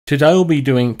Today we'll be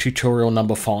doing tutorial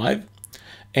number 5,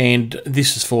 and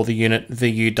this is for the unit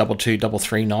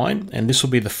VU22339, and this will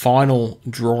be the final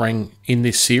drawing in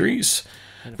this series.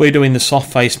 We're doing the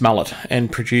Soft Face Mallet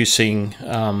and producing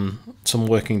some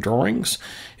working drawings.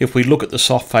 If we look at the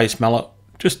Soft Face Mallet,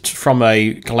 just from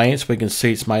a glance we can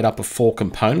see it's made up of 4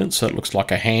 components, so it looks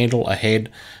like a handle, a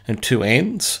head and 2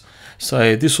 ends.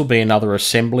 So this will be another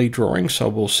assembly drawing, so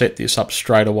we'll set this up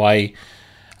straight away.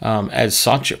 As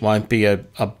such, it won't be a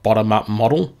bottom-up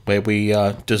model where we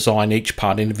design each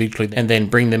part individually and then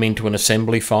bring them into an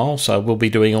assembly file. So we'll be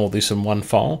doing all this in one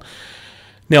file.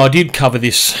 Now, I did cover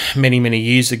this many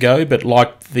years ago, but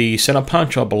like the center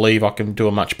punch, I believe I can do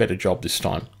a much better job this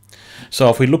time.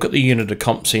 So if we look at the unit of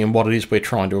competency and what it is we're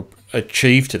trying to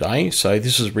achieve today, so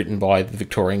this is written by the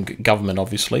Victorian government,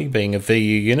 obviously, being a VU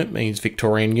unit, means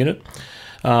Victorian unit.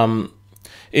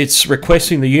 It's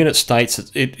requesting, the unit states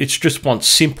that it just wants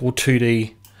simple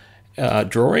 2D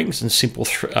drawings and simple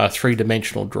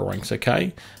 3-dimensional drawings,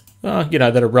 okay? You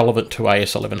know, that are relevant to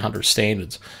AS 1100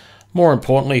 standards. More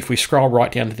importantly, if we scroll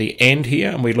right down to the end here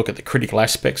and we look at the critical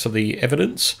aspects of the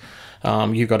evidence,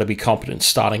 you've got to be competent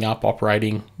starting up,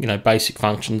 operating, you know, basic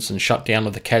functions and shutdown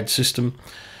of the CAD system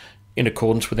in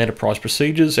accordance with enterprise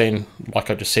procedures, and like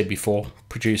I just said before,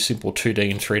 produce simple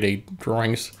 2D and 3D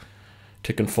drawings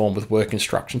to conform with work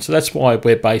instructions. So that's why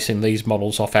we're basing these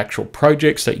models off actual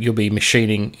projects that you'll be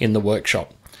machining in the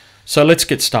workshop. So let's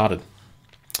get started.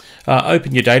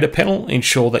 Open your data panel,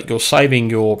 ensure that you're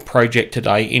saving your project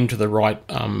today into the right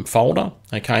folder,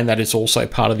 okay, and that is also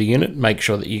part of the unit. Make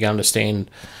sure that you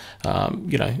understand,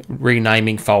 you know,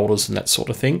 renaming folders and that sort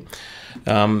of thing.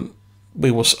 I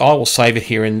will save it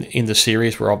here in the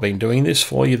series where I've been doing this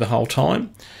for you the whole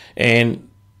time, and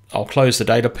I'll close the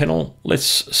data panel. Let's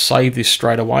save this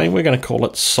straight away. We're going to call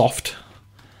it Soft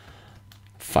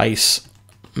Face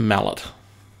Mallet.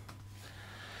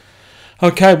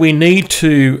 Okay, we need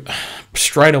to,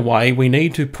 straight away, we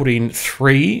need to put in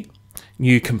 3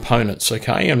 new components,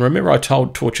 okay? And remember I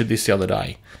taught you this the other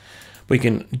day. We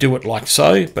can do it like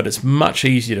so, but it's much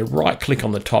easier to right-click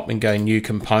on the top and go New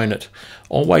Component.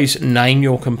 Always name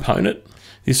your component.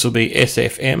 This will be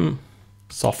SFM,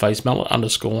 Soft Face Mallet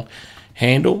 _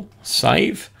 handle,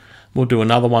 save. We'll do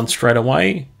another one straight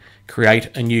away, create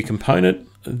a new component.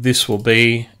 This will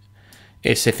be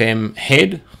SFM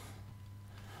head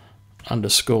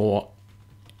 _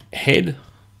 head.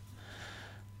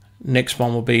 Next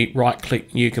one will be right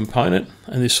click new component,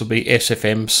 and this will be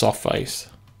SFM soft face.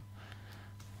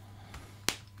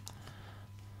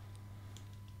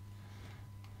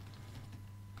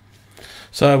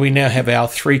 So we now have our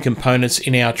 3 components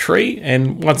in our tree,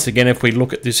 and once again, if we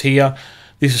look at this here,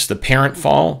 this is the parent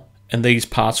file, and these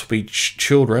parts will be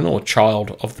children or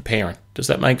child of the parent. Does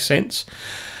that make sense?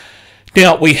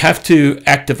 Now we have to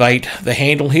activate the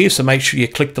handle here, so make sure you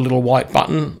click the little white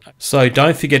button. So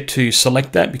don't forget to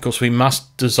select that, because we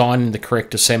must design in the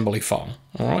correct assembly file,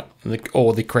 all right,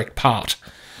 or the correct part.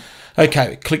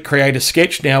 Okay, click create a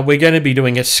sketch. Now we're going to be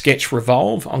doing a sketch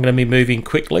revolve. I'm going to be moving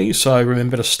quickly, so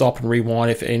remember to stop and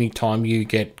rewind if at any time you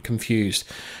get confused.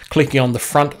 Clicking on the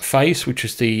front face, which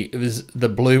is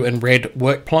the blue and red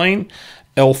work plane,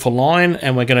 L for line,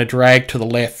 and we're going to drag to the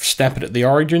left, snap it at the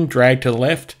origin, drag to the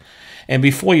left, and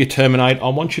before you terminate, I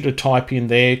want you to type in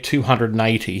there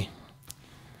 280.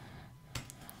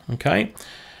 Okay,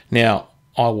 now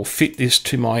I will fit this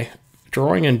to my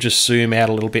drawing and just zoom out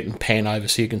a little bit and pan over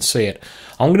so you can see it.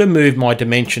 I'm going to move my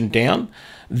dimension down.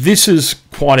 This is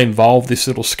quite involved, this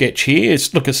little sketch here.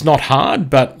 Look, it's not hard,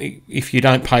 but if you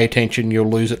don't pay attention, you'll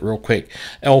lose it real quick.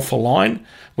 L for line.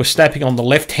 We're snapping on the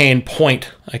left-hand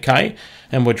point, okay,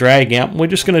 and we're dragging out. We're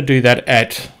just going to do that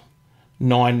at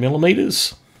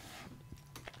 9mm.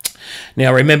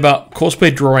 Now remember, of course,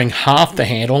 we're drawing half the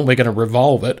handle and we're going to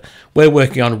revolve it. We're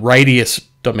working on radius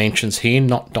dimensions here,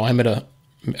 not diameter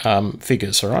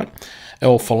figures, all right?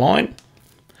 L for line.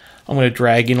 I'm going to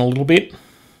drag in a little bit,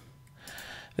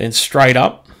 then straight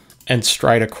up and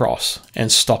straight across,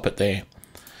 and stop it there.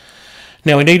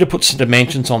 Now we need to put some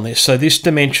dimensions on this. So this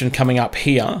dimension coming up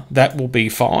here, that will be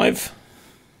 5,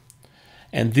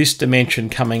 and this dimension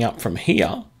coming up from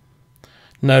here,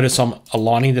 notice I'm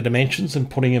aligning the dimensions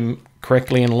and putting them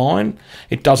correctly in line.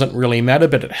 It doesn't really matter,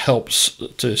 but it helps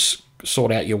to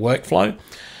sort out your workflow.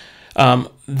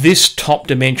 This top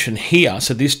dimension here,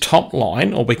 so this top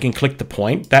line, or we can click the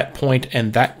point,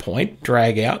 and that point,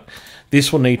 drag out,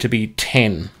 this will need to be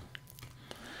 10.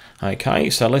 Okay,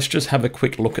 so let's just have a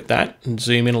quick look at that and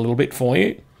zoom in a little bit for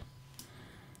you.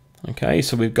 Okay,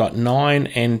 so we've got 9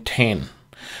 and 10.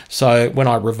 So when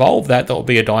I revolve that, that will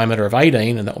be a diameter of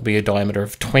 18, and that will be a diameter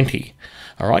of 20.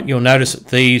 All right, you'll notice that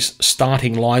these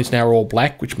starting lines now are all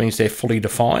black, which means they're fully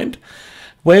defined.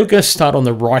 We're going to start on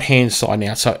the right-hand side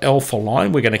now. So alpha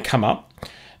line, we're going to come up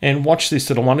and watch this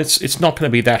little one. It's not going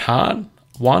to be that hard.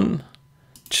 1,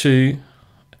 2.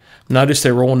 Notice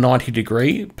they're all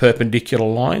 90-degree perpendicular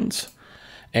lines.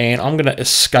 And I'm going to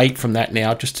escape from that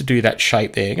now just to do that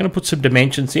shape there. I'm going to put some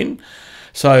dimensions in.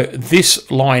 So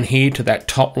this line here to that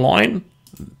top line,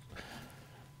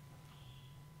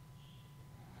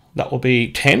 that will be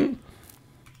 10.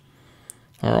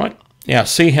 All right. Now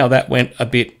see how that went a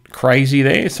bit crazy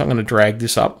there. So I'm going to drag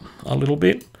this up a little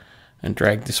bit and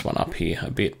drag this one up here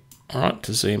a bit. All right,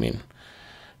 to zoom in.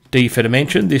 D for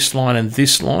dimension, this line and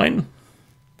this line.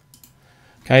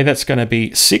 Okay, that's going to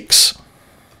be 6.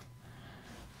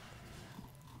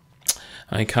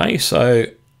 Okay, so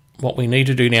what we need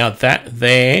to do now, that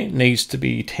there needs to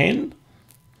be 10.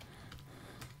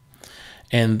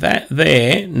 And that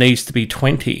there needs to be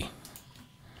 20.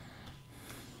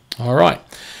 All right,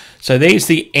 so there's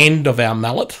the end of our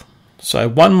mallet. So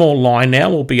one more line now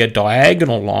will be a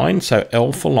diagonal line, so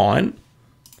alpha line.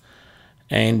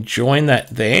 And join that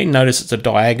there. Notice it's a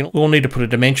diagonal. We'll need to put a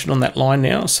dimension on that line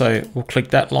now. So we'll click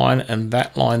that line and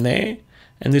that line there.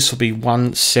 And this will be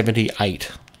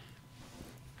 178.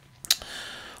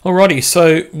 Alrighty,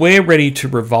 so we're ready to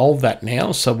revolve that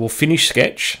now. So we'll finish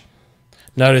sketch.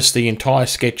 Notice the entire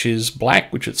sketch is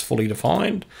black, which it's fully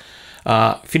defined.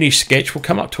 Finish sketch, we'll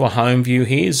come up to a home view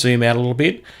here, zoom out a little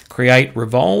bit, create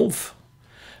revolve.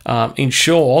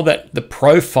 Ensure that the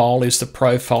profile is the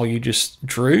profile you just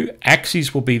drew.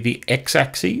 Axes will be the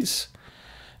x-axis.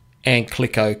 And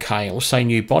click OK. We'll say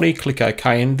new body, click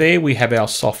OK. And there we have our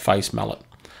soft face mallet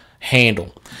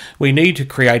handle. We need to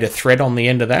create a thread on the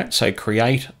end of that. So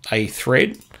create a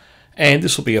thread. And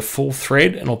this will be a full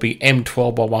thread. And it'll be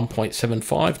M12 by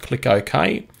 1.75. Click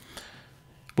OK.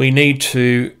 We need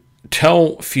to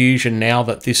tell Fusion now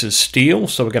that this is steel,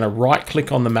 so we're going to right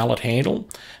click on the mallet handle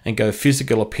and go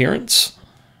physical appearance,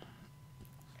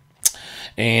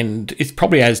 and it's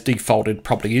probably as defaulted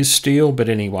probably is steel, but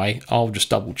anyway I'll just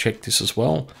double check this as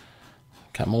well.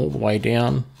 Come all the way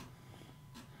down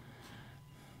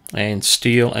and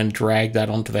steel and drag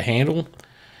that onto the handle,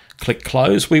 click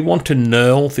close. We want to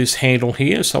knurl this handle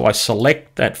here, so I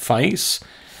select that face,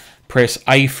 press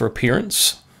A for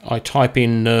appearance, I type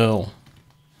in knurl.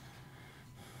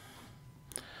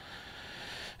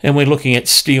 And we're looking at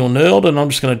steel knurled, and I'm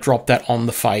just going to drop that on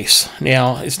the face.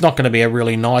 Now, it's not going to be a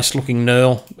really nice looking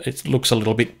knurl. It looks a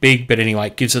little bit big, but anyway,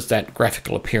 it gives us that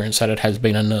graphical appearance that it has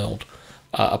been a knurled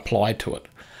applied to it.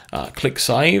 Click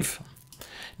Save.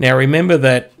 Now, remember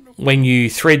that when you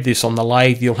thread this on the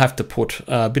lathe, you'll have to put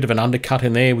a bit of an undercut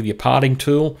in there with your parting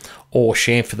tool or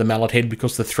chamfer the mallet head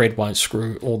because the thread won't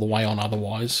screw all the way on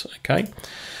otherwise, okay?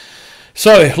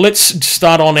 So let's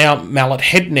start on our mallet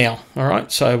head now. All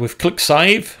right, so we've clicked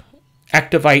save,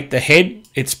 activate the head.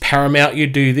 It's paramount you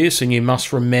do this, and you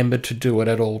must remember to do it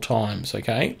at all times,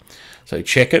 okay? So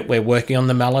check it, we're working on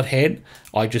the mallet head.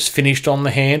 I just finished on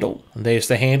the handle, and there's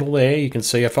the handle there. You can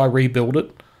see if I rebuild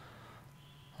it.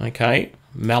 Okay,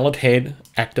 mallet head,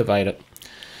 activate it.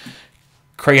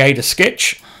 Create a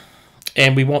sketch,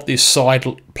 and we want this side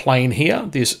plane here,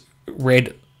 this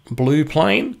red blue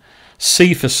plane.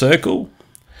 C for circle,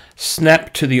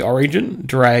 snap to the origin,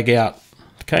 drag out.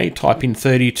 Okay, type in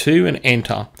 32 and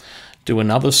enter. Do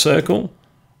another circle,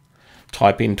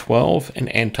 type in 12 and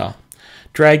enter.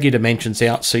 Drag your dimensions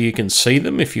out so you can see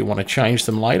them if you want to change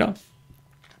them later.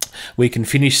 We can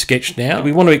finish sketch now.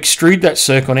 We want to extrude that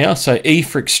circle now, so E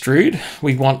for extrude.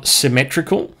 We want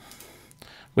symmetrical.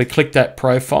 We click that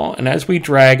profile, and as we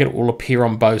drag it, it will appear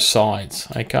on both sides,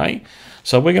 okay?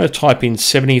 So we're going to type in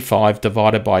 75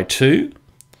 divided by 2,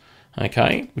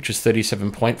 okay, which is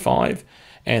 37.5,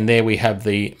 and there we have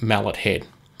the mallet head.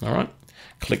 All right,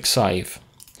 click Save.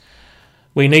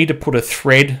 We need to put a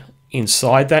thread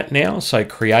inside that now, so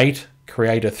create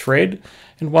a thread,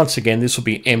 and once again this will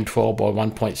be M12 by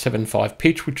 1.75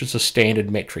 pitch, which is a standard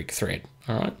metric thread.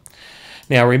 All right.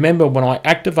 Now remember, when I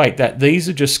activate that, these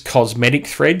are just cosmetic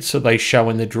threads, so they show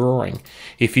in the drawing.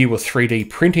 If you were 3D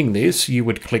printing this, you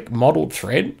would click modeled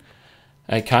thread,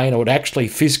 okay, and it would actually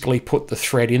physically put the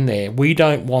thread in there. We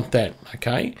don't want that,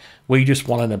 okay? We just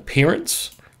want an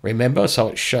appearance, remember, so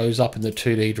it shows up in the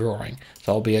 2D drawing.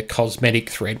 So it'll be a cosmetic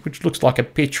thread, which looks like a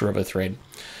picture of a thread.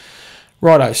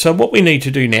 Righto, so what we need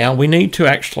to do now, we need to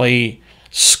actually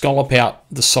scallop out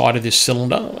the side of this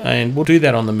cylinder, and we'll do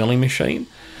that on the milling machine.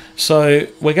 So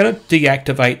we're going to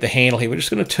deactivate the handle here. We're just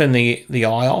going to turn the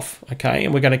eye off, okay?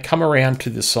 And we're going to come around to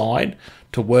the side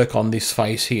to work on this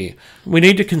face here. We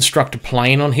need to construct a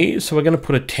plane on here, so we're going to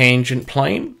put a tangent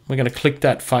plane. We're going to click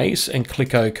that face and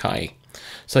click OK.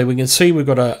 So we can see we've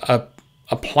got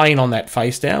a plane on that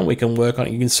face now. We can work on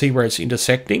it. You can see where it's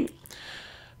intersecting.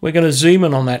 We're going to zoom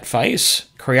in on that face,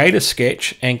 create a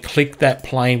sketch, and click that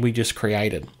plane we just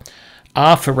created.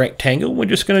 R for rectangle. We're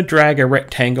just going to drag a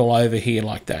rectangle over here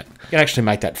like that. You can actually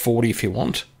make that 40 if you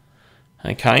want.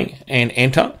 Okay, and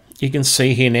enter. You can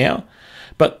see here now.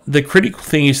 But the critical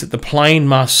thing is that the plane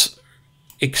must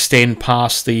extend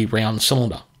past the round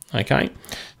cylinder. Okay,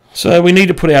 so we need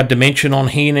to put our dimension on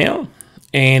here now.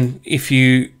 And if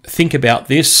you think about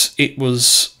this, it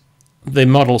was the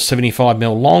model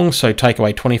 75mm long, so take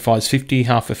away 25 is 50,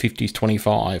 half of 50 is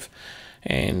 25.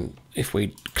 And if we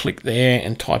click there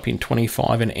and type in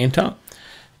 25 and enter,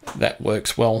 that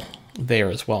works well there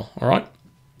as well. All right.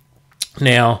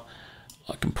 Now,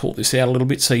 I can pull this out a little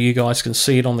bit so you guys can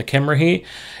see it on the camera here.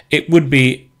 It would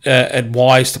be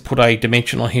advised to put a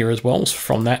dimension on here as well,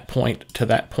 from that point to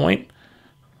that point.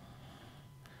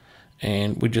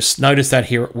 And we just notice that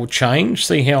here it will change.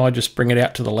 See how I just bring it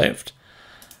out to the left?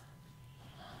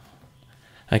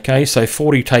 Okay, so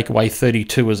 40 take away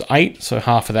 32 is 8, so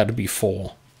half of that would be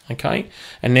 4. Okay,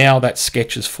 and now that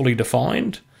sketch is fully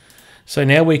defined. So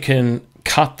now we can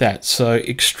cut that. So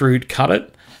extrude, cut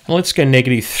it. And let's go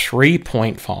negative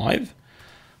 3.5.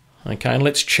 Okay, and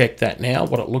let's check that now,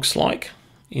 what it looks like.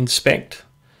 Inspect.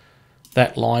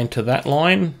 That line to that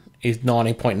line is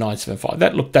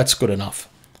 90.975. That's good enough.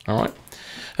 All right.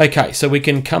 Okay, so we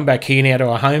can come back here now to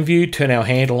our home view, turn our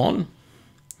handle on.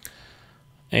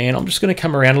 And I'm just going to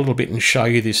come around a little bit and show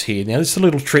you this here. Now, this is a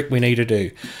little trick we need to do.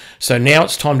 So now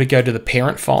it's time to go to the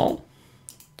parent file.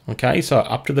 Okay, so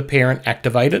up to the parent,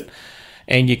 activate it.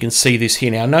 And you can see this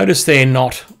here now. Notice they're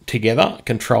not together.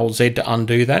 Control Z to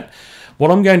undo that.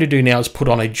 What I'm going to do now is put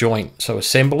on a joint. So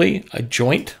assembly, a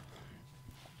joint.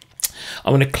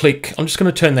 I'm going to click, I'm just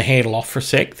going to turn the handle off for a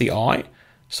sec,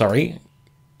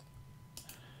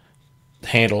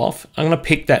 handle off. I'm going to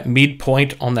pick that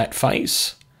midpoint on that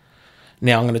face.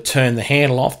 Now I'm going to turn the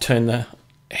handle off, turn the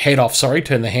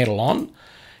handle on,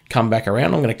 come back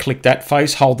around. I'm going to click that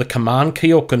face, hold the command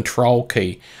key or control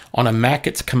key. On a Mac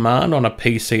it's command, on a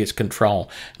PC it's control.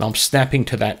 And I'm snapping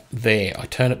to that there. I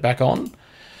turn it back on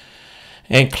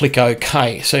and click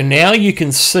OK. So now you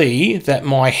can see that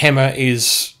my hammer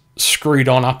is screwed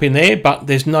on up in there, but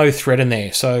there's no thread in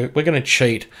there. So we're going to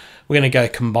cheat. We're going to go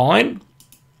combine.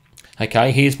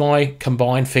 Okay, here's my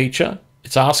combine feature.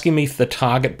 It's asking me for the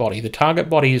target body. The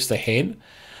target body is the head.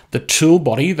 The tool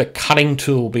body, the cutting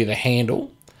tool, will be the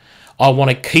handle. I want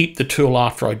to keep the tool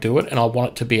after I do it, and I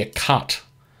want it to be a cut.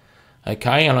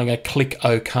 Okay, and I'm going to click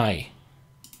OK.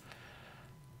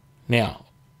 Now,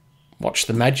 watch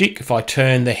the magic. If I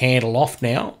turn the handle off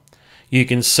now, you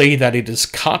can see that it is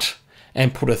cut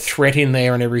and put a thread in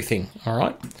there and everything. All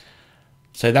right.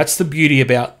 So that's the beauty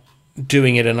about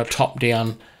doing it in a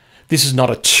top-down. This is not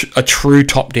a true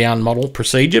top-down model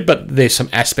procedure, but there's some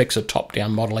aspects of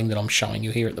top-down modeling that I'm showing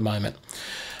you here at the moment.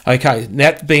 Okay,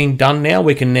 that being done now,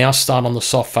 we can now start on the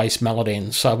Soft Face Mallet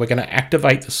end. So we're going to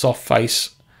activate the Soft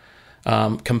Face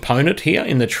component here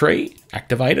in the tree,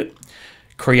 activate it,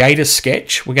 create a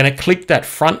sketch. We're going to click that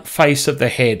front face of the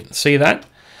head. See that?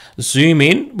 Zoom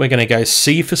in. We're going to go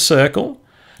C for circle.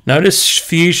 Notice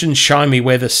Fusion's showing me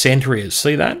where the center is.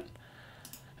 See that?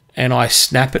 And I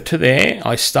snap it to there.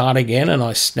 I start again and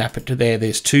I snap it to there.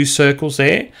 There's two circles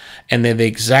there, and they're the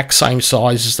exact same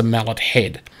size as the mallet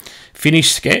head.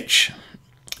 Finish sketch.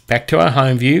 Back to our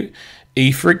home view.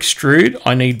 E for extrude.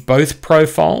 I need both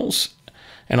profiles,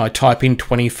 and I type in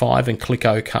 25 and click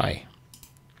OK.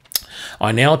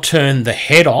 I now turn the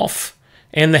head off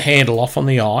and the handle off on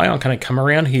the eye. I'm going to come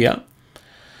around here.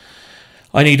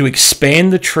 I need to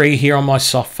expand the tree here on my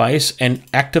soft face and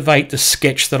activate the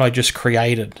sketch that I just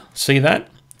created. See that?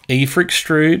 E for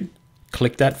extrude,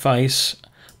 click that face,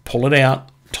 pull it out,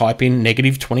 type in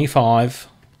 -25,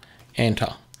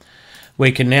 enter.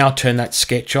 We can now turn that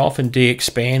sketch off and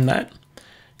de-expand that.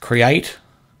 Create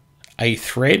a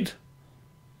thread,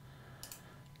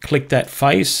 click that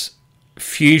face.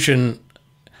 Fusion,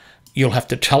 you'll have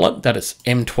to tell it that it's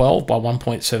M12 by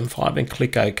 1.75 and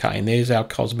click OK. And there's our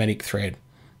cosmetic thread.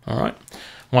 All right.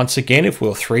 Once again, if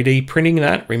we're 3D printing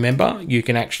that, remember, you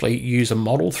can actually use a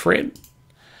model thread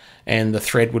and the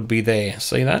thread would be there.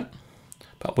 See that?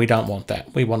 But we don't want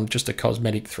that. We want just a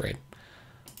cosmetic thread.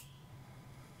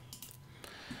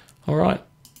 All right.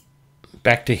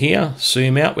 Back to here.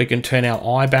 Zoom out. We can turn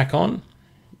our eye back on.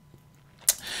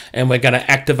 And we're going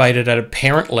to activate it at a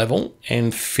parent level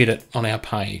and fit it on our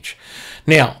page.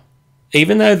 Now,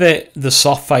 even though the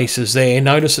soft face is there,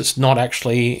 notice it's not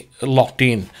actually locked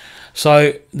in.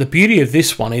 So the beauty of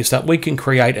this one is that we can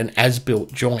create an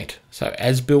as-built joint. So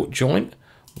as-built joint,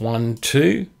 1,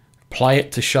 2, play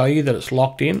it to show you that it's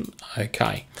locked in.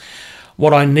 Okay.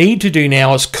 What I need to do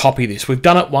now is copy this. We've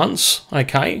done it once,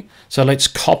 okay? So let's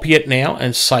copy it now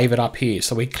and save it up here.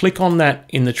 So we click on that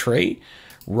in the tree,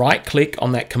 right click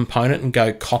on that component and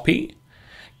go copy.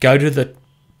 Go to the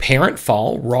parent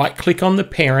file, right click on the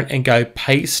parent and go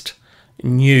paste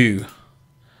new.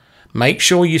 Make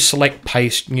sure you select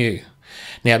paste new.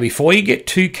 Now before you get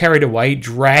too carried away,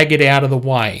 drag it out of the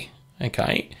way,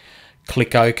 okay?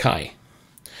 Click OK.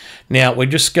 Now we're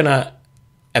just going to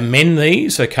amend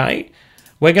these, okay?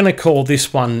 We're going to call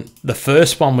this one, the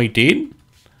first one we did,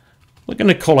 we're going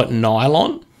to call it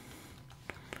nylon.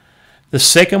 The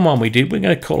second one we did, we're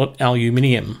going to call it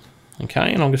aluminium,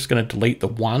 okay? And I'm just going to delete the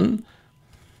one.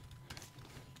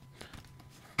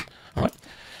 All right.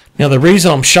 Now the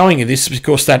reason I'm showing you this is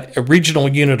because that original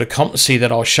unit of competency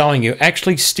that I was showing you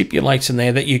actually stipulates in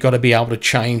there that you've got to be able to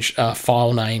change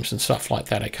file names and stuff like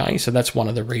that, okay? So that's one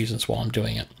of the reasons why I'm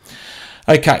doing it.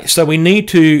 Okay, so we need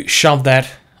to shove that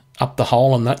up the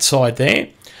hole on that side there.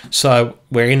 So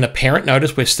we're in the parent.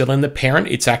 Notice we're still in the parent.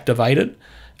 It's activated.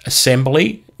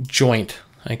 Assembly, joint,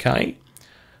 okay?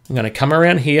 I'm going to come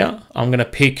around here. I'm going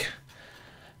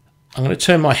to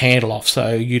turn my handle off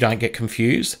so you don't get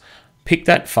confused. Pick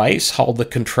that face, hold the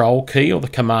control key or the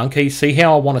command key. See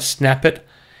how I want to snap it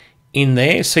in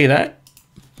there? See that?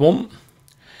 Boom.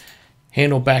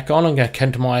 Handle back on. I'm going to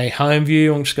come to my home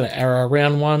view. I'm just going to arrow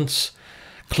around once.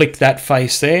 Click that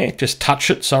face there. Just touch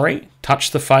it, sorry.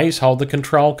 Touch the face, hold the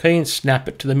control key and snap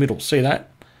it to the middle. See that?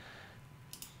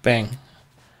 Bang.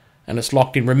 And it's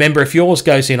locked in. Remember, if yours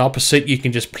goes in opposite, you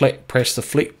can just press the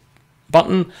flip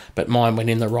button, but mine went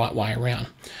in the right way around.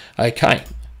 Okay.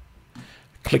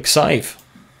 Click save.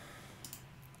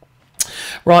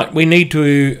 Right, we need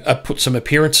to put some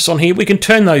appearances on here. We can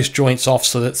turn those joints off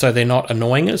so they're not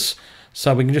annoying us.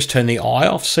 So we can just turn the eye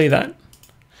off. See that?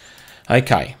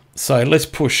 Okay. So let's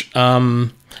push,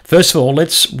 first of all,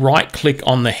 let's right click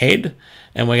on the head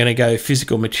and we're going to go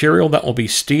physical material. That will be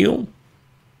steel.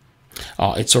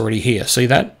 Oh, it's already here. See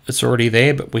that? It's already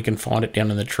there, but we can find it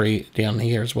down in the tree down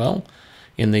here as well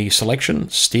in the selection,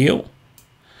 steel.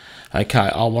 Okay,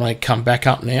 I want to come back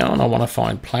up now and I want to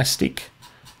find plastic.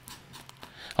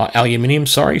 Aluminium,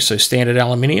 sorry, so standard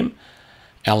aluminium.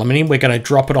 Aluminium, we're going to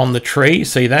drop it on the tree.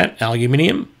 See that?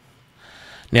 Aluminium.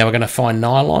 Now we're going to find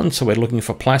nylon, so we're looking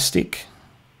for plastic.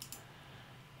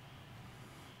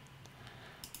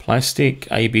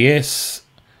 Plastic, ABS,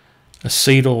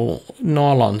 acetyl,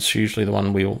 nylon's usually the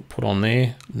one we'll put on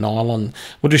there. Nylon,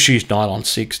 we'll just use nylon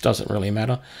 6, doesn't really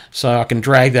matter. So I can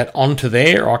drag that onto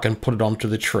there or I can put it onto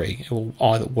the tree. It will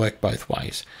either work both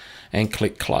ways. And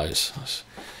click close.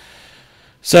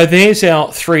 So there's our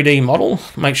 3D model.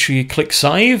 Make sure you click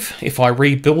save. If I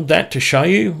rebuild that to show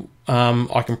you,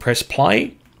 I can press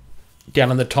play down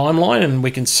in the timeline and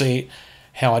we can see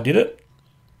how I did it.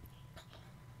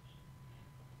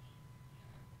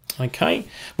 Okay,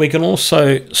 we can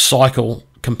also cycle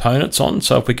components on.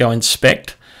 So if we go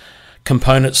inspect,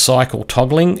 component cycle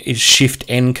toggling is Shift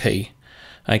N key.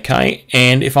 Okay,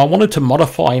 and if I wanted to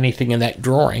modify anything in that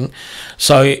drawing,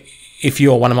 so if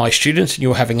you're one of my students and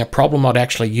you're having a problem, I'd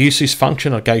actually use this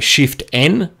function. I'd go Shift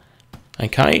N.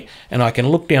 Okay, and I can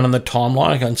look down on the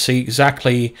timeline. I can see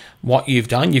exactly what you've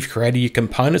done. You've created your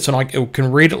components, and I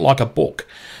can read it like a book.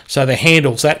 So the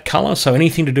handle's that color. So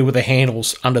anything to do with the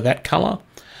handles under that color.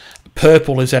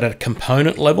 Purple is at a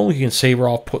component level. You can see where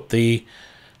I'll put the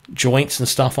joints and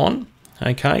stuff on.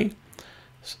 Okay,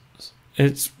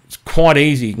 it's quite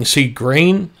easy. You can see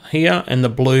green here and the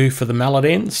blue for the mallet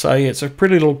end. So yeah, it's a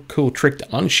pretty little cool trick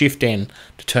to Shift N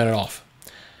to turn it off.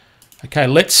 Okay,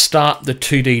 let's start the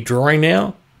 2D drawing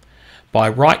now by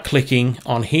right-clicking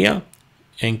on here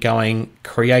and going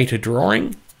Create a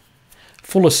Drawing,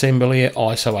 Full Assembly,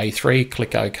 ISO A3,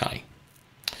 click OK.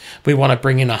 We want to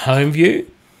bring in a home view,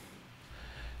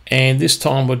 and this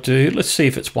time we'll do, let's see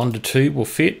if it's 1 to 2 will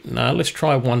fit. No, let's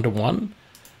try 1 to 1.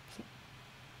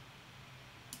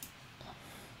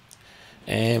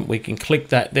 And we can click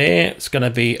that there. It's going to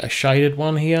be a shaded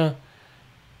one here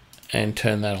and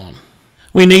turn that on.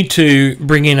 We need to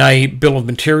bring in a bill of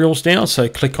materials now, so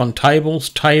click on Tables,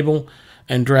 Table,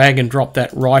 and drag and drop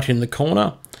that right in the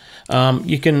corner.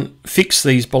 You can fix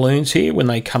these balloons here when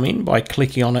they come in by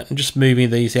clicking on it and just moving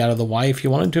these out of the way if you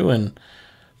wanted to and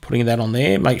putting that on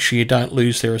there. Make sure you don't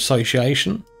lose their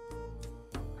association.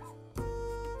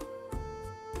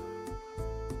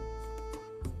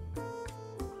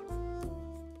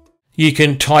 You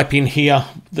can type in here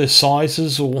the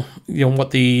sizes or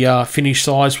what the finished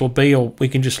size will be, or we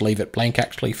can just leave it blank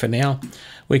actually for now.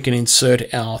 We can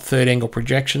insert our third angle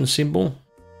projection symbol.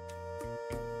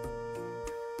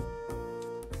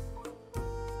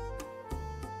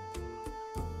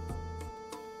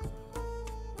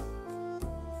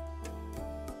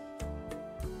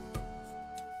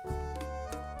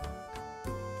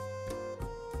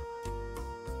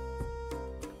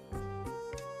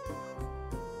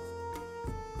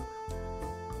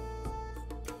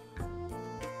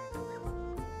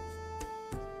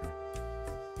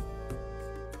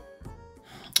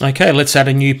 Okay, let's add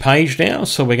a new page now.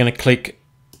 So we're going to click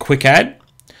Quick Add,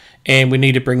 and we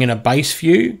need to bring in a base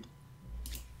view.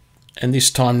 And this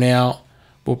time now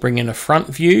we'll bring in a front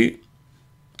view,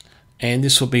 and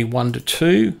this will be 1 to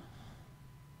 2.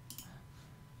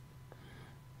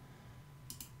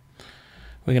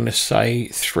 We're going to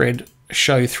say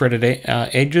show threaded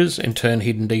edges and turn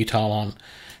hidden detail on.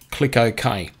 Click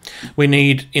OK. We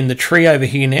need, in the tree over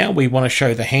here now, we want to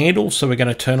show the handle, so we're going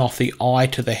to turn off the eye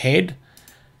to the head,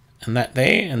 and that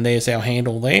there, and there's our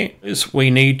handle there. We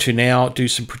need to now do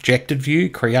some projected view,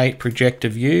 create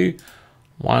projected view,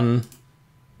 1,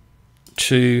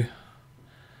 2,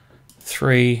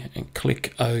 3, and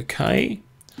click OK.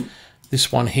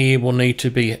 This one here will need to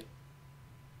be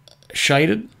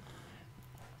shaded.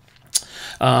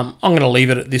 I'm going to leave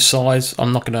it at this size.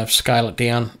 I'm not going to scale it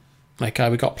down. Okay,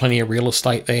 we've got plenty of real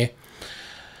estate there.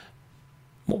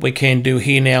 What we can do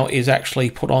here now is actually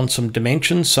put on some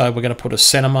dimensions. So we're going to put a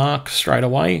center mark straight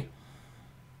away.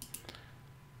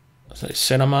 So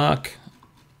center mark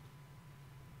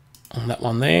on that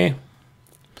one there.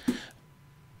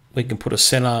 We can put a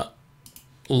center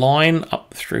line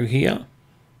up through here.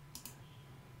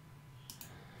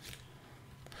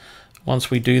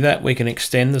 Once we do that, we can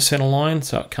extend the center line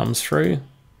so it comes through.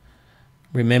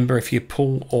 Remember, if you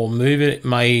pull or move it, it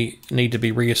may need to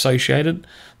be reassociated.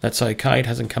 That's okay, it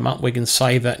hasn't come up. We can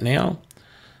save that now.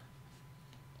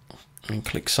 And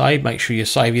click save. Make sure you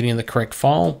save it in the correct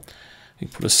file. You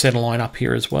put a center line up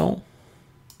here as well.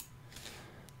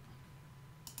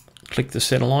 Click the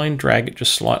center line, drag it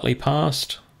just slightly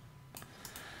past.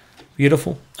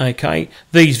 Beautiful. Okay,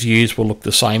 these views will look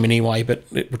the same anyway, but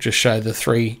it will just show the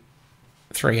three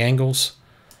angles.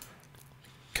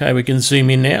 Okay, we can zoom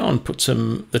in now and put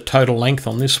the total length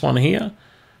on this one here.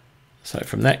 So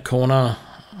from that corner,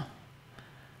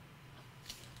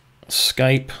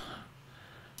 escape,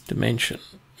 dimension.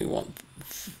 We want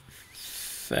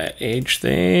that edge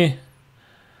there.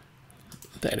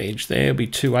 That edge there will be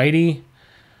 280.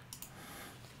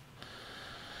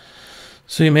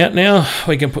 Zoom out now.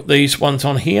 We can put these ones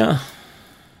on here.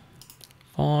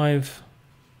 5.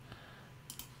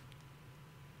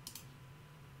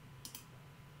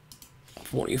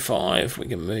 45, we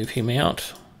can move him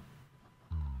out.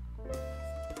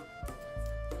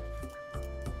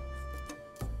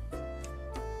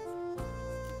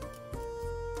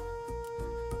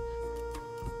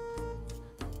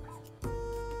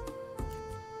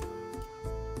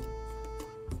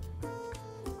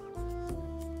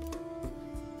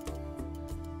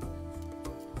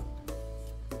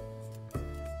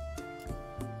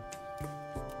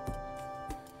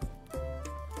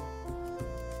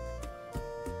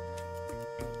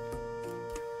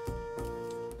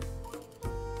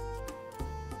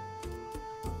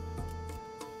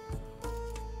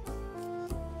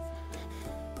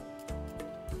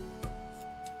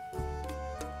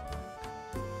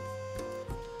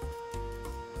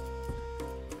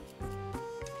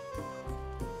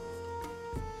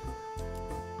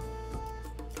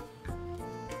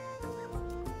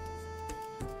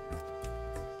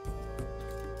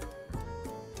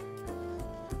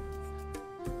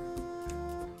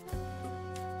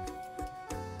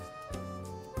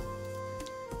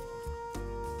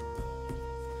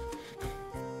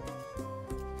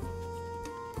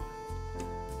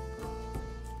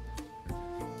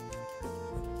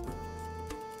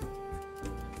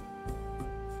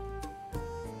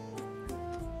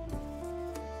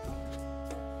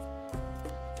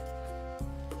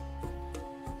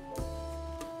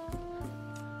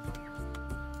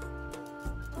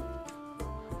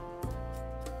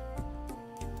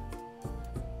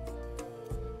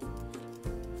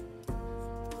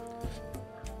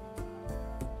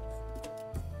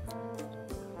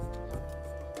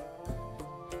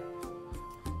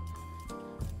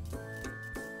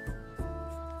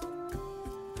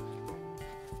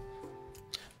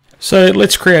 So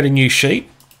let's create a new sheet.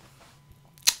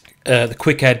 The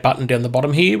quick add button down the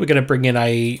bottom here, we're going to bring in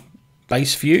a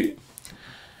base view,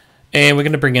 and we're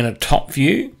going to bring in a top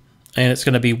view, and it's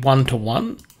going to be 1 to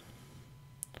 1.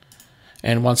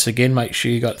 And once again, make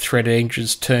sure you got threaded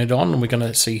edges turned on, and we're going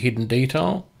to see hidden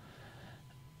detail.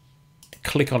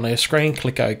 Click on our screen,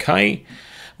 click OK.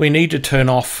 We need to turn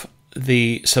off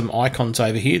some icons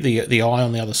over here, the eye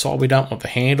on the other side. We don't want the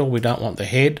handle, we don't want the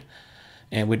head,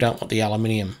 and we don't want the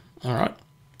aluminium. All right.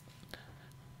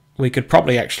 We could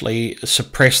probably actually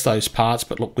suppress those parts,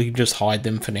 but look, we can just hide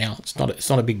them for now. It's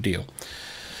not a big deal.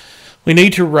 We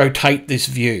need to rotate this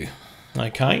view.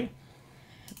 Okay.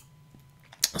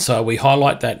 So we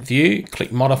highlight that view,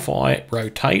 click modify,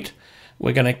 rotate.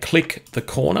 We're going to click the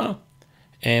corner,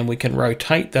 and we can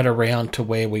rotate that around to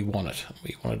where we want it.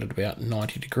 We want it at about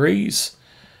 90 degrees.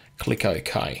 Click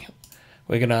OK.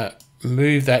 We're going to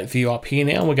move that view up here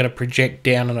now. We're going to project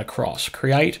down and across.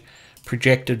 Create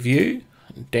projected view,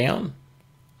 down.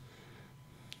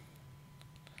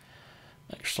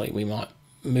 Actually, we might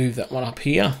move that one up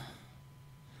here.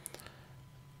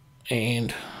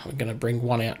 And we're going to bring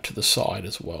one out to the side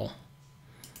as well.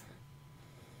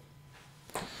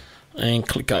 And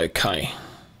click OK.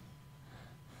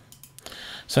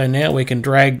 So now we can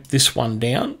drag this one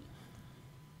down.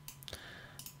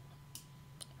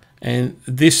 And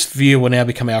this view will now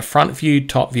become our front view,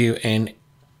 top view, and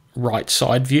right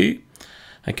side view.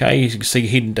 Okay, as you can see,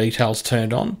 hidden details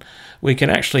turned on. We can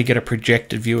actually get a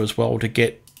projected view as well to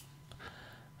get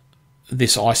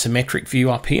this isometric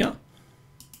view up here.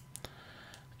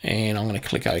 And I'm going to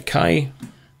click OK,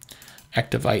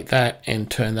 activate that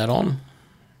and turn that on.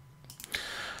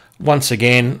 Once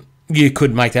again, you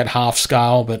could make that half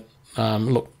scale, but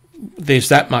look, there's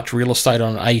that much real estate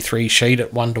on an A3 sheet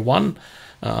at 1:1.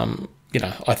 You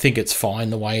know, I think it's fine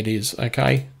the way it is.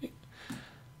 Okay.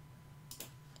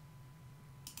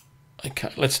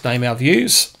 Okay, let's name our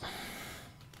views.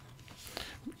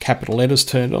 Capital letters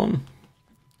turned on.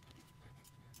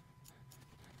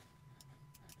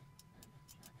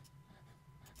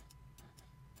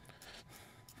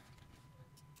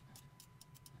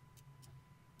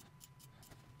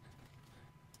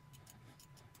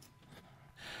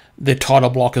 The title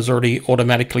block is already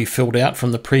automatically filled out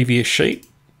from the previous sheet.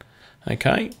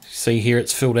 Okay, see here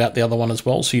it's filled out the other one as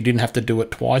well, so you didn't have to do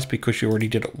it twice because you already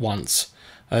did it once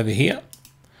over here,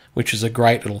 which is a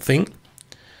great little thing.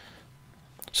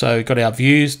 So we've got our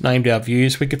views, named our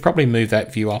views. We could probably move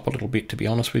that view up a little bit, to be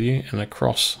honest with you, and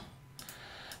across,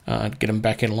 get them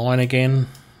back in line again.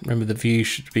 Remember, the view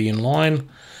should be in line.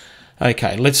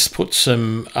 Okay, let's put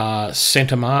some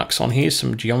center marks on here,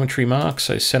 some geometry marks.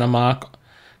 So center mark,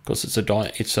 because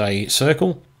it's a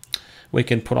circle. We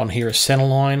can put on here a center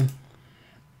line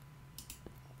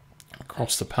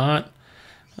across the part.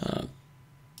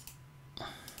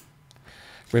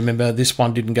 Remember, this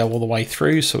one didn't go all the way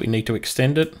through, so we need to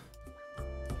extend it.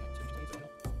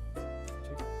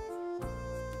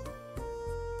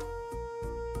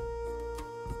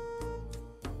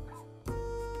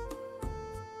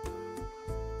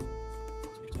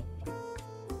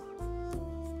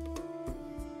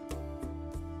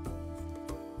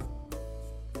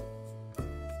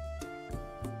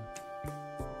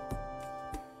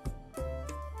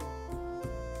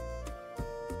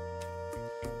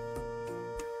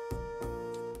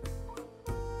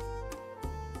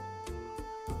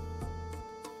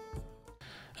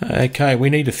 Okay, we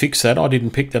need to fix that. I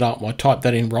didn't pick that up. I typed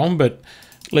that in wrong, but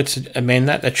let's amend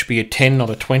that. That should be a 10, not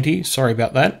a 20. Sorry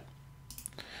about that.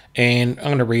 And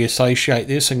I'm going to reassociate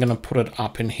this. I'm going to put it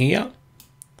up in here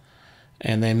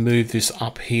and then move this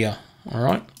up here. All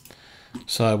right.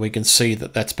 So we can see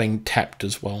that that's being tapped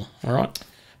as well. All right.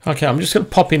 Okay, I'm just going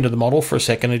to pop into the model for a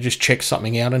second and just check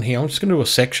something out in here. I'm just going to do a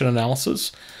section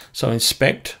analysis. So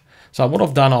inspect. So what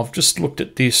I've done, I've just looked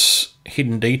at this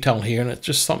hidden detail here, and it's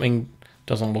just something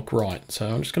doesn't look right. So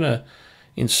I'm just going to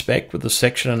inspect with the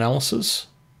section analysis.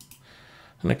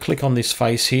 I'm going to click on this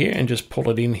face here and just pull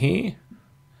it in here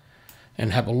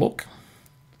and have a look.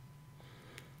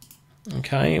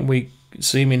 Okay, and we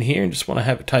zoom in here and just want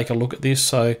to take a look at this.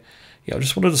 So yeah, I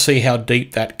just wanted to see how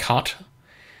deep that cut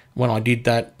when I did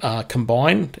that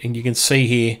combined, and you can see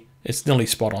here it's nearly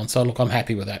spot on. So look, I'm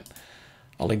happy with that.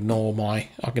 I'll ignore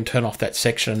I can turn off that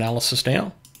section analysis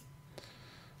now.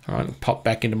 All right, pop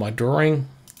back into my drawing.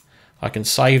 I can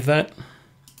save that.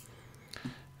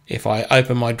 If I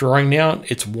open my drawing now,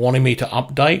 it's wanting me to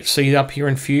update. See up here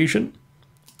in Fusion?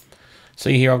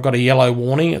 See here, I've got a yellow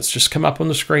warning. It's just come up on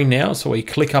the screen now. So we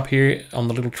click up here on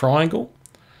the little triangle,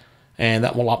 and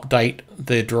that will update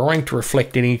the drawing to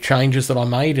reflect any changes that I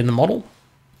made in the model.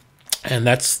 And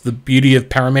that's the beauty of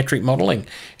parametric modeling.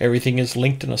 Everything is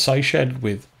linked and associated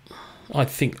with. I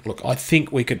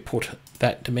think we could put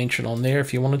that dimension on there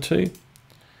if you wanted to.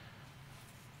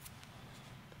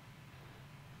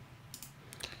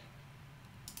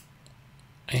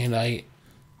 And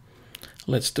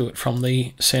let's do it from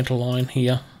the center line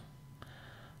here.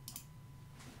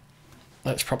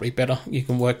 That's probably better. You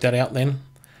can work that out then.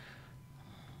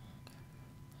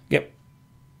 Yep.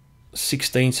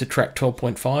 16 subtract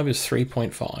 12.5 is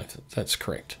 3.5. That's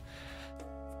correct.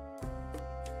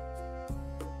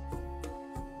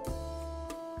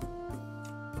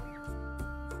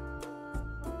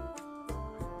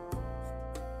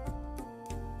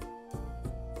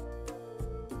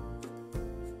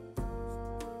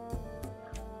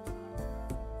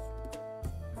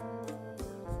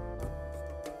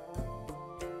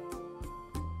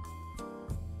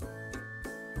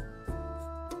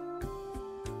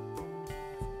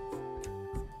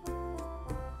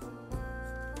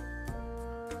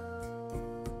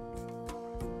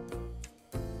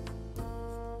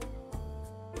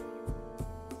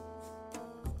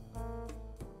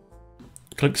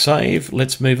 Click save.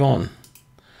 Let's move on.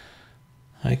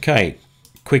 Okay,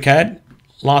 quick add.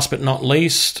 Last but not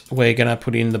least, we're going to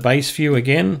put in the base view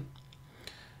again.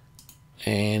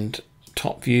 And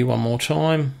top view one more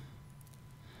time.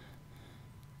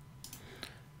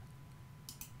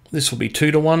 This will be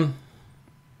 2:1.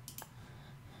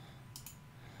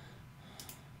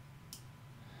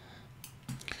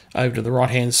 Over to the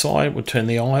right hand side, we'll turn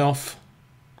the eye off.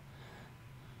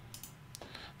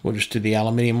 We'll just do the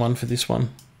aluminium one for this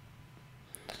one.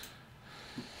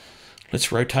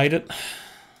 Let's rotate it.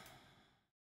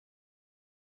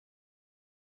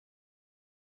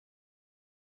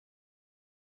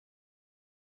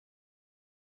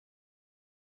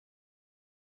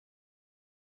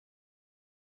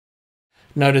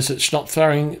 Notice it's not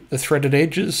throwing the threaded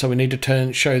edges, so we need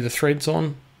to show the threads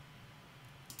on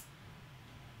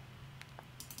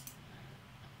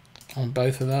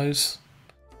both of those.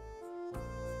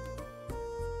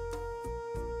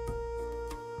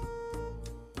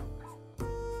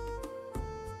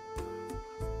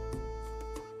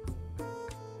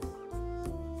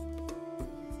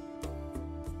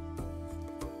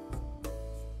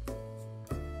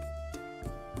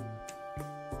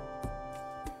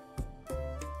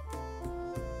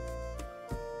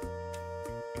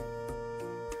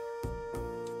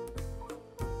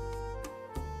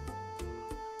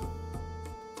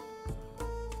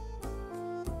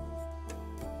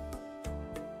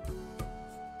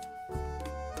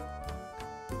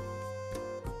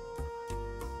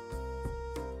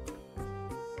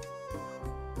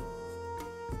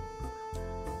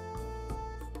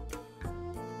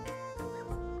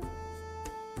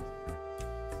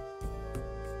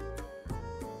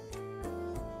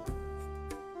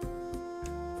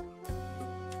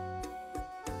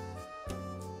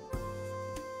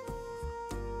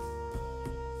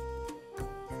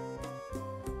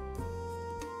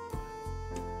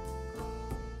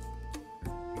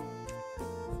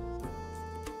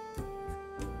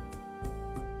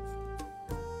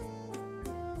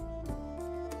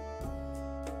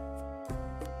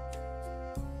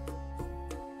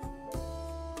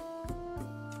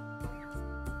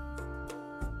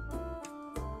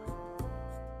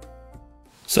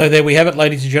 So there we have it,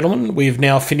 ladies and gentlemen. We've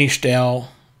now finished our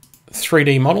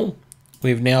 3D model.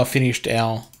 We've now finished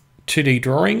our 2D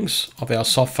drawings of our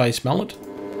Soft Face Mallet.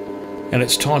 And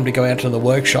it's time to go out to the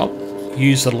workshop,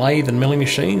 use the lathe and milling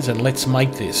machines, and let's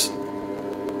make this.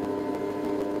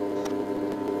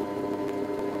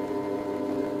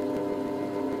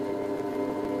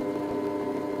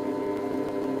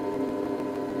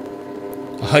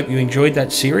 I hope you enjoyed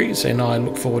that series, and I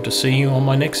look forward to seeing you on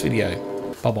my next video.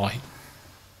 Bye-bye.